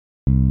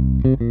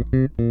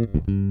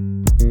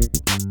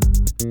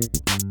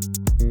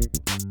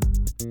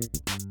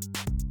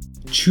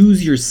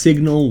Choose Your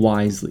Signal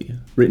Wisely,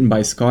 written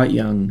by Scott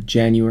Young,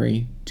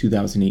 January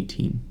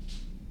 2018.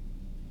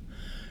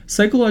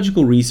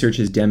 Psychological research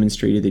has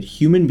demonstrated that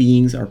human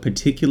beings are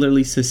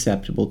particularly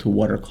susceptible to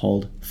what are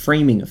called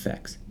framing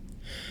effects.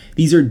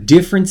 These are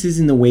differences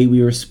in the way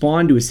we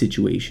respond to a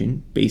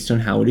situation based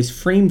on how it is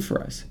framed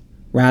for us,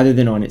 rather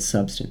than on its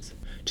substance.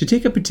 To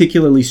take a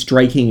particularly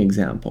striking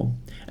example,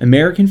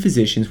 American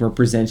physicians were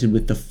presented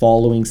with the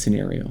following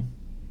scenario.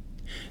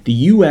 The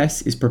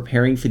U.S. is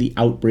preparing for the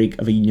outbreak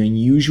of an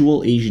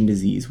unusual Asian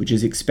disease, which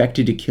is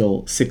expected to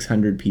kill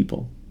 600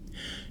 people.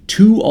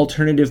 2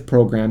 alternative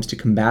programs to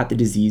combat the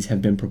disease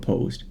have been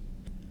proposed.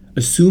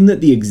 Assume that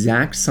the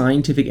exact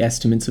scientific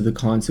estimates of the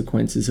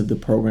consequences of the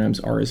programs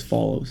are as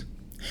follows.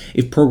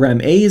 If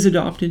Program A is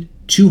adopted,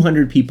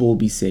 200 people will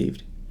be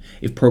saved.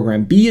 If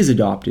Program B is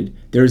adopted,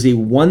 there is a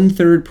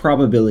 1/3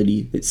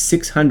 probability that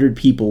 600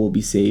 people will be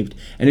saved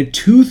and a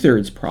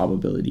 2/3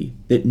 probability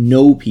that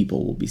no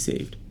people will be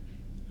saved.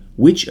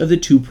 Which of the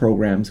 2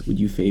 programs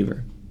would you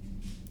favor?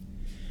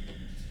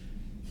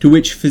 To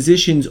which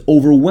physicians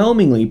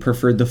overwhelmingly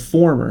preferred the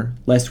former,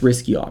 less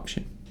risky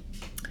option.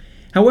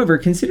 However,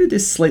 consider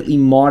this slightly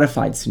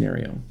modified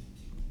scenario.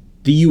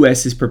 The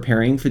U.S. is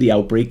preparing for the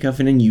outbreak of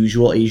an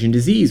unusual Asian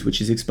disease, which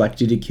is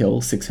expected to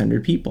kill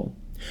 600 people.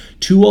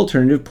 2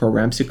 alternative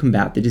programs to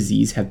combat the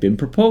disease have been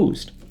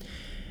proposed.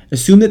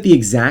 Assume that the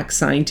exact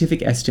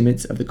scientific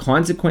estimates of the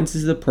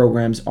consequences of the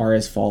programs are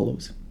as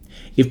follows.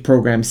 If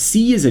Program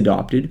C is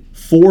adopted,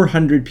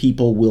 400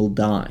 people will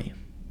die.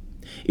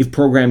 If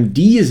Program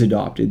D is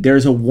adopted, there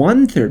is a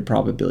 1/3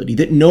 probability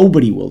that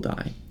nobody will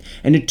die,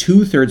 and a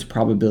 2/3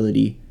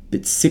 probability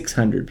that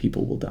 600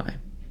 people will die.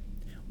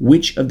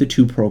 Which of the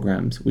 2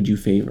 programs would you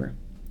favor?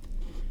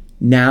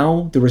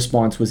 Now the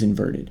response was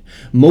inverted.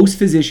 Most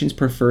physicians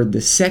preferred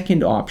the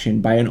second option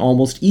by an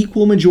almost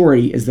equal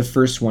majority as the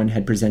first one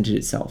had presented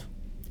itself.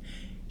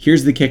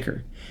 Here's the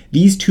kicker.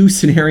 These 2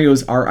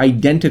 scenarios are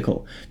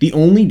identical. The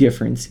only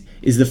difference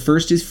is the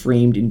first is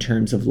framed in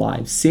terms of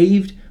lives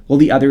saved, while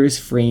the other is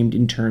framed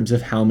in terms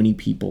of how many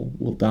people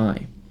will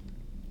die.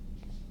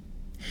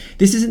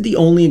 This isn't the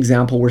only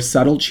example where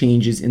subtle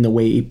changes in the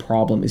way a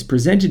problem is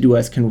presented to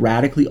us can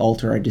radically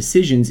alter our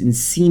decisions in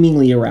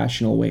seemingly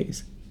irrational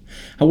ways.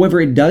 However,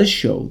 it does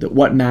show that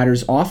what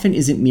matters often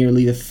isn't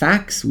merely the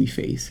facts we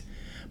face,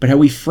 but how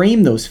we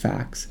frame those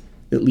facts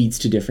that leads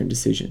to different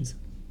decisions.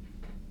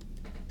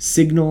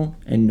 Signal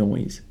and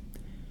noise.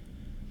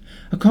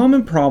 A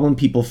common problem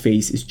people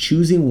face is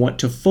choosing what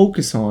to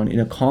focus on in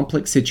a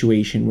complex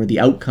situation where the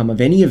outcome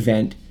of any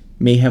event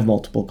may have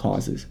multiple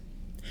causes.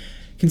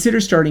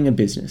 Consider starting a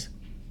business.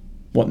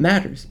 What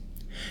matters?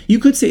 You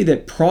could say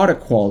that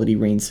product quality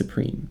reigns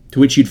supreme, to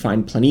which you'd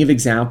find plenty of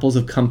examples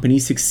of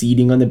companies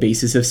succeeding on the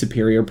basis of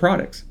superior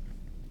products.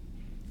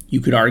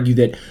 You could argue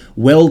that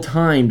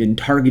well-timed and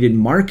targeted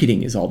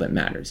marketing is all that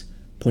matters,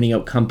 pointing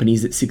out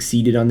companies that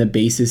succeeded on the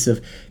basis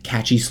of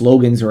catchy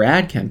slogans or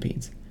ad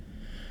campaigns.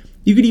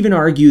 You could even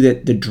argue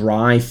that the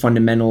dry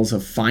fundamentals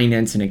of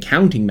finance and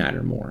accounting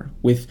matter more,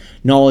 with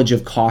knowledge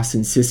of costs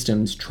and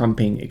systems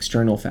trumping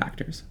external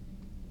factors.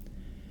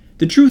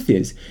 The truth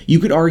is, you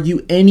could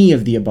argue any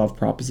of the above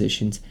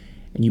propositions,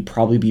 and you'd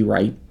probably be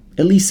right,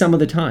 at least some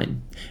of the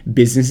time.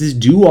 Businesses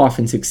do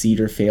often succeed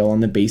or fail on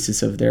the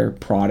basis of their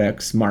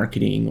products,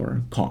 marketing,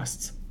 or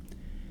costs.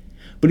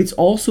 But it's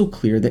also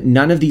clear that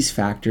none of these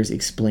factors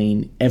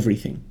explain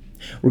everything.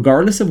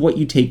 Regardless of what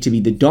you take to be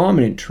the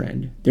dominant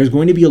trend, there's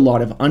going to be a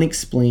lot of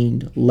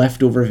unexplained,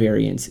 leftover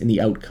variance in the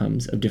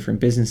outcomes of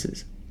different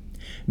businesses.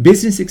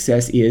 Business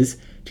success is,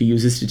 to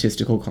use a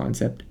statistical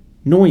concept,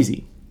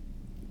 noisy.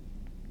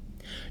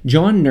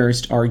 John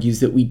Nurst argues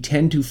that we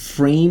tend to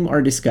frame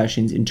our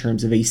discussions in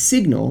terms of a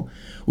signal,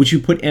 which we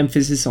put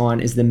emphasis on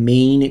as the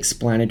main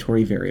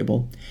explanatory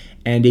variable,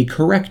 and a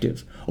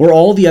corrective, or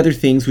all the other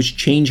things which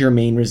change our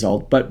main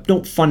result but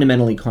don't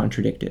fundamentally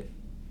contradict it.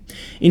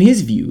 In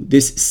his view,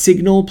 this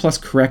signal plus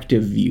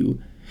corrective view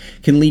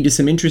can lead to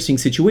some interesting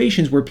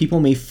situations where people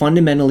may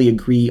fundamentally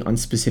agree on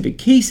specific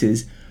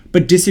cases,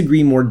 but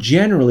disagree more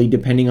generally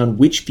depending on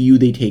which view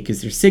they take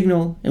as their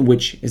signal and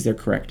which as their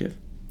corrective.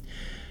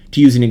 To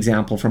use an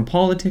example from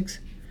politics,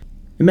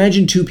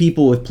 imagine 2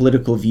 people with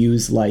political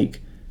views like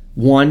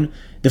 1.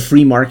 The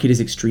free market is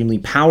extremely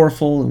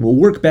powerful and will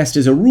work best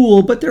as a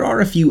rule, but there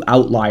are a few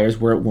outliers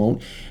where it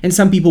won't, and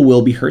some people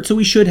will be hurt, so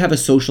we should have a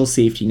social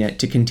safety net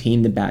to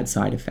contain the bad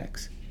side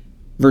effects.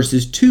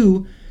 Versus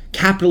 2,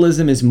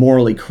 capitalism is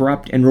morally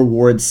corrupt and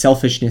rewards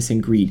selfishness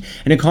and greed.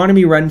 An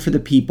economy run for the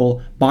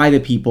people, by the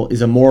people,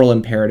 is a moral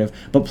imperative,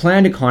 but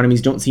planned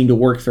economies don't seem to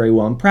work very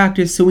well in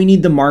practice, so we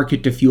need the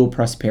market to fuel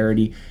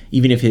prosperity,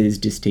 even if it is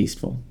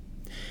distasteful.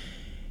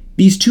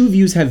 These 2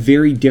 views have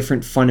very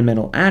different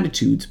fundamental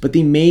attitudes, but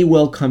they may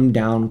well come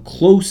down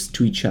close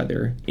to each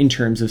other in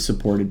terms of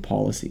supported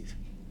policies.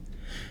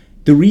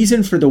 The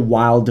reason for the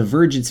wild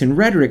divergence in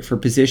rhetoric for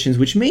positions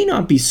which may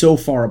not be so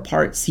far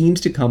apart seems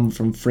to come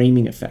from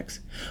framing effects.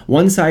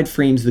 One side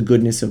frames the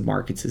goodness of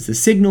markets as a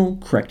signal,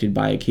 corrected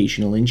by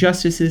occasional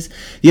injustices.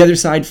 The other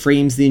side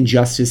frames the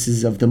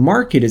injustices of the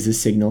market as a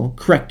signal,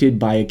 corrected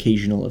by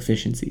occasional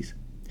efficiencies.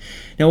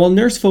 Now, while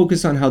NERS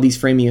focus on how these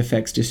framing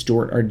effects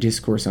distort our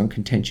discourse on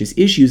contentious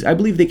issues, I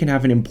believe they can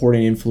have an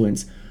important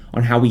influence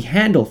on how we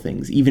handle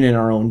things, even in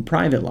our own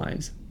private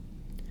lives.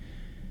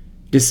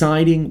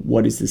 Deciding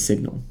what is the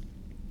signal.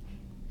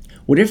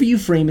 Whatever you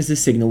frame as a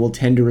signal will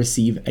tend to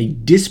receive a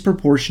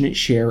disproportionate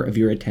share of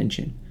your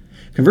attention.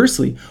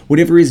 Conversely,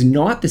 whatever is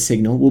not the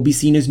signal will be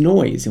seen as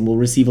noise and will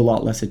receive a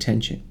lot less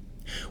attention.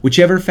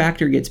 Whichever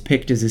factor gets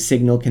picked as a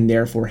signal can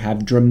therefore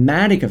have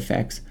dramatic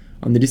effects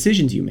on the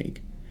decisions you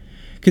make.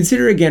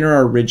 Consider again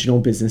our original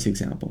business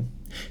example.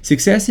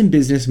 Success in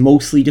business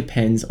mostly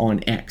depends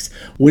on X.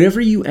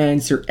 Whatever you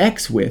answer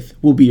X with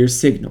will be your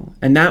signal,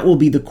 and that will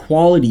be the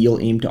quality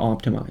you'll aim to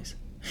optimize.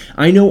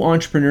 I know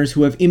entrepreneurs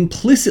who have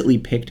implicitly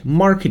picked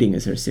marketing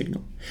as their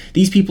signal.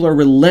 These people are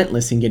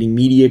relentless in getting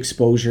media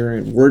exposure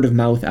and word of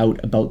mouth out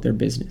about their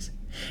business.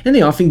 And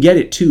they often get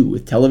it too,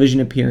 with television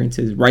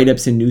appearances,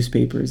 write-ups in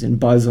newspapers, and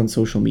buzz on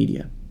social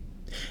media.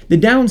 The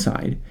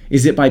downside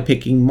is that by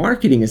picking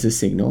marketing as a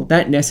signal,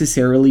 that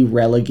necessarily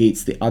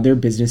relegates the other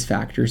business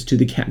factors to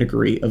the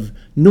category of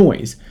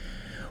noise,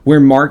 where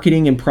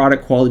marketing and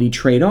product quality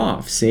trade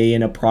off, say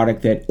in a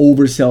product that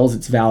oversells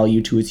its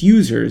value to its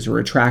users or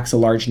attracts a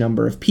large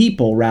number of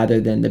people rather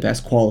than the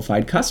best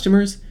qualified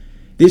customers.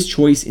 This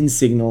choice in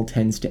signal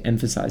tends to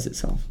emphasize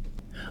itself.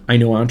 I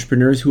know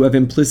entrepreneurs who have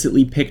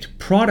implicitly picked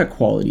product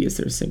quality as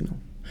their signal.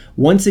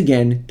 Once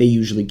again, they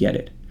usually get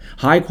it.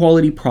 High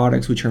quality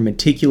products which are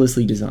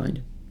meticulously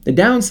designed. The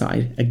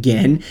downside,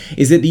 again,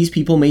 is that these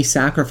people may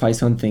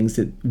sacrifice on things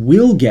that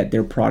will get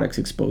their products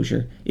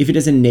exposure if it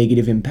has a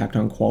negative impact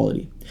on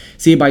quality,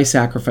 say by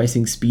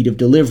sacrificing speed of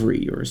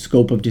delivery or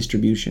scope of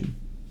distribution.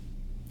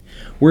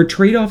 Where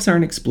trade-offs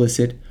aren't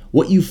explicit,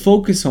 what you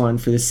focus on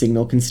for the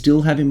signal can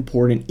still have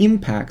important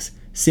impacts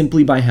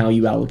simply by how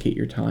you allocate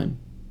your time.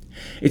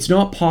 It's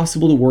not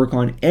possible to work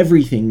on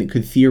everything that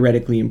could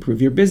theoretically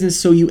improve your business,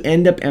 so you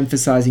end up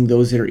emphasizing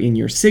those that are in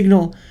your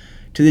signal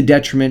to the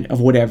detriment of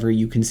whatever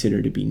you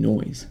consider to be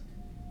noise.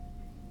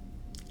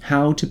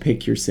 How to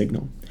pick your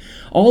signal.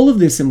 All of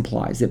this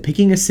implies that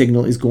picking a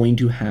signal is going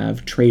to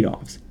have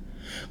trade-offs.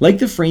 Like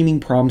the framing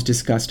problems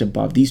discussed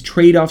above, these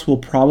trade-offs will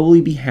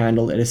probably be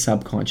handled at a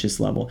subconscious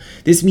level.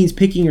 This means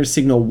picking your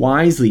signal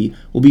wisely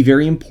will be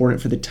very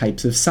important for the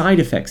types of side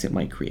effects it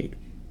might create.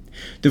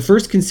 The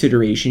first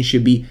consideration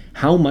should be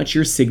how much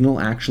your signal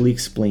actually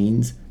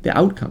explains the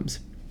outcomes.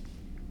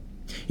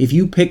 If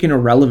you pick an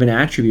irrelevant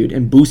attribute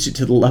and boost it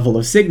to the level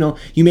of signal,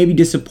 you may be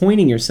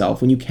disappointing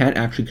yourself when you can't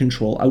actually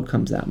control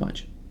outcomes that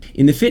much.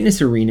 In the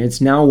fitness arena,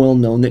 it's now well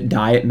known that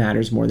diet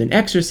matters more than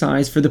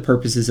exercise for the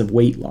purposes of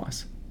weight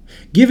loss.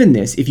 Given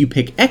this, if you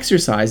pick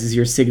exercise as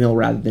your signal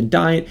rather than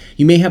diet,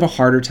 you may have a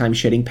harder time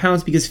shedding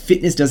pounds because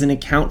fitness doesn't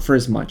account for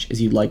as much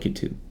as you'd like it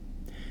to.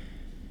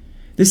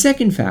 The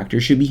second factor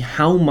should be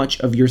how much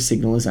of your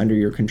signal is under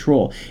your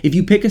control. If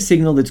you pick a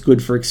signal that's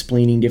good for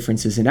explaining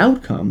differences in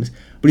outcomes,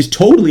 but is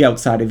totally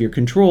outside of your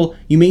control,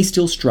 you may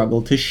still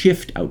struggle to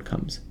shift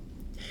outcomes.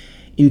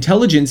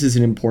 Intelligence is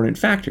an important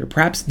factor,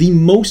 perhaps the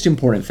most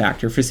important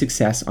factor for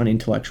success on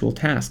intellectual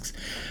tasks.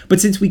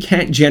 But since we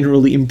can't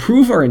generally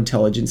improve our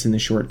intelligence in the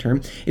short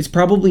term, it's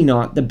probably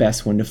not the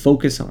best one to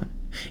focus on.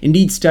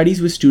 Indeed,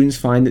 studies with students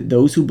find that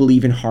those who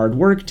believe in hard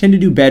work tend to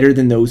do better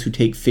than those who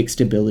take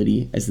fixed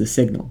ability as the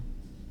signal.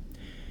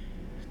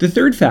 The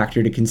third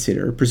factor to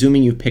consider,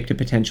 presuming you've picked a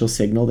potential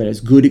signal that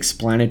has good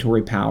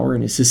explanatory power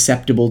and is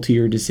susceptible to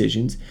your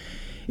decisions,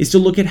 is to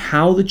look at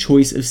how the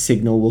choice of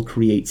signal will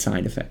create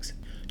side effects.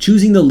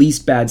 Choosing the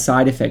least bad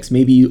side effects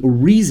may be a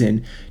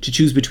reason to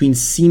choose between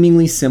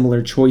seemingly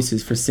similar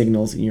choices for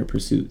signals in your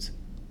pursuits.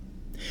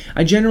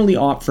 I generally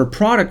opt for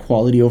product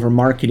quality over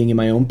marketing in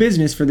my own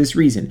business for this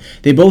reason.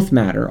 They both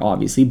matter,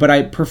 obviously, but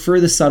I prefer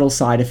the subtle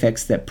side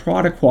effects that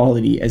product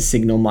quality as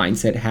signal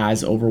mindset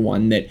has over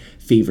one that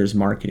favors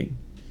marketing.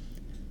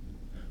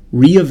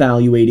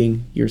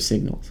 Reevaluating your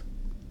signals.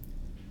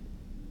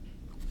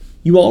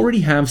 You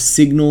already have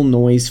signal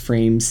noise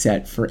frames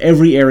set for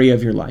every area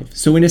of your life.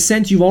 So in a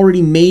sense, you've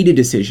already made a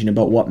decision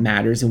about what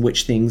matters and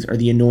which things are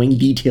the annoying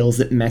details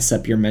that mess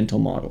up your mental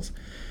models.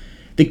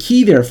 The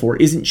key, therefore,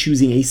 isn't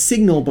choosing a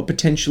signal, but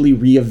potentially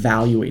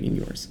reevaluating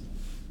yours.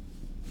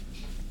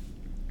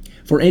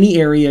 For any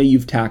area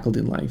you've tackled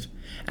in life,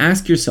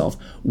 ask yourself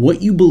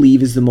what you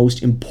believe is the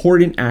most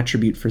important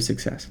attribute for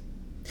success.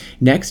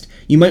 Next,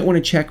 you might want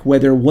to check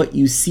whether what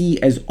you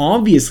see as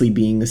obviously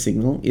being the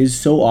signal is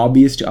so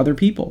obvious to other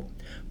people.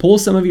 Poll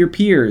some of your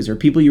peers or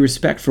people you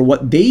respect for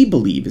what they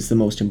believe is the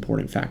most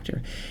important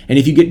factor. And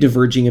if you get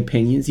diverging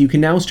opinions, you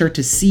can now start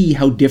to see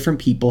how different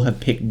people have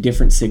picked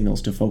different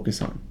signals to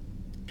focus on.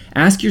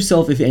 Ask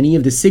yourself if any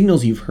of the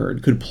signals you've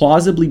heard could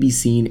plausibly be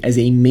seen as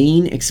a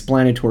main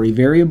explanatory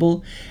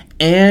variable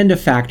and a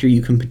factor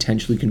you can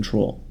potentially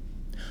control.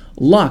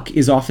 Luck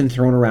is often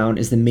thrown around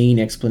as the main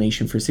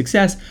explanation for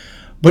success,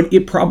 but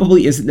it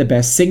probably isn't the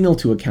best signal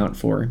to account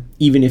for,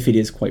 even if it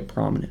is quite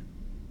prominent.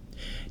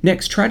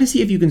 Next, try to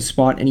see if you can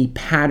spot any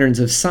patterns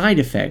of side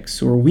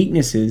effects or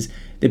weaknesses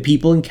that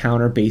people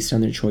encounter based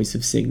on their choice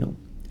of signal.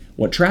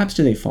 What traps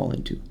do they fall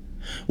into?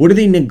 What do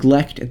they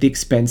neglect at the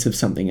expense of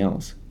something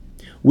else?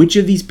 Which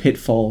of these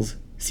pitfalls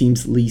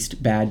seems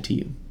least bad to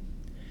you?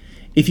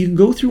 If you can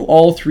go through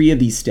all three of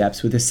these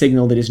steps with a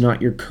signal that is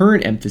not your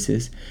current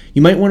emphasis,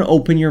 you might want to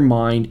open your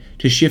mind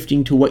to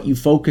shifting to what you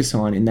focus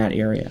on in that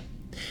area.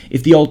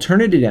 If the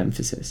alternative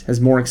emphasis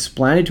has more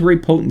explanatory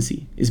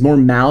potency, is more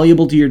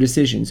malleable to your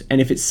decisions,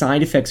 and if its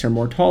side effects are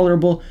more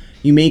tolerable,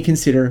 you may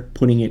consider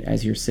putting it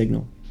as your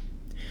signal.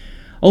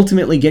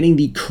 Ultimately, getting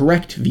the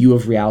correct view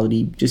of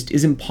reality just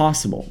isn't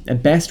possible.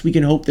 At best, we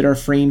can hope that our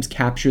frames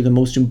capture the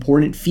most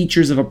important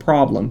features of a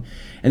problem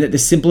and that the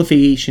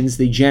simplifications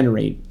they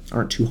generate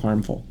aren't too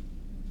harmful.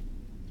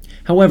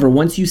 However,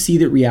 once you see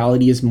that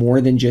reality is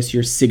more than just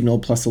your signal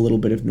plus a little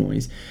bit of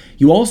noise,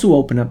 you also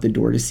open up the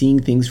door to seeing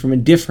things from a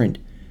different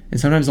and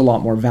sometimes a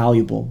lot more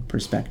valuable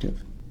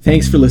perspective.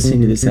 Thanks for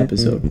listening to this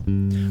episode.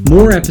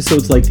 More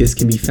episodes like this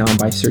can be found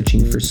by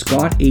searching for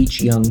Scott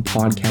H. Young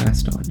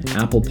Podcast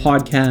on Apple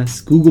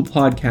Podcasts, Google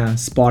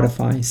Podcasts,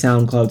 Spotify,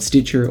 SoundCloud,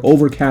 Stitcher,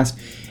 Overcast,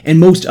 and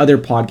most other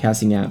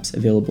podcasting apps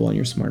available on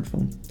your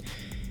smartphone.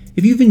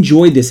 If you've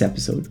enjoyed this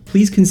episode,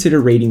 please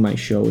consider rating my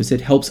show as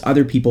it helps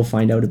other people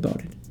find out about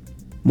it.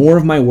 More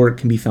of my work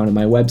can be found on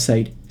my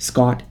website,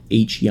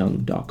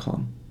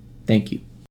 scotthyoung.com. Thank you.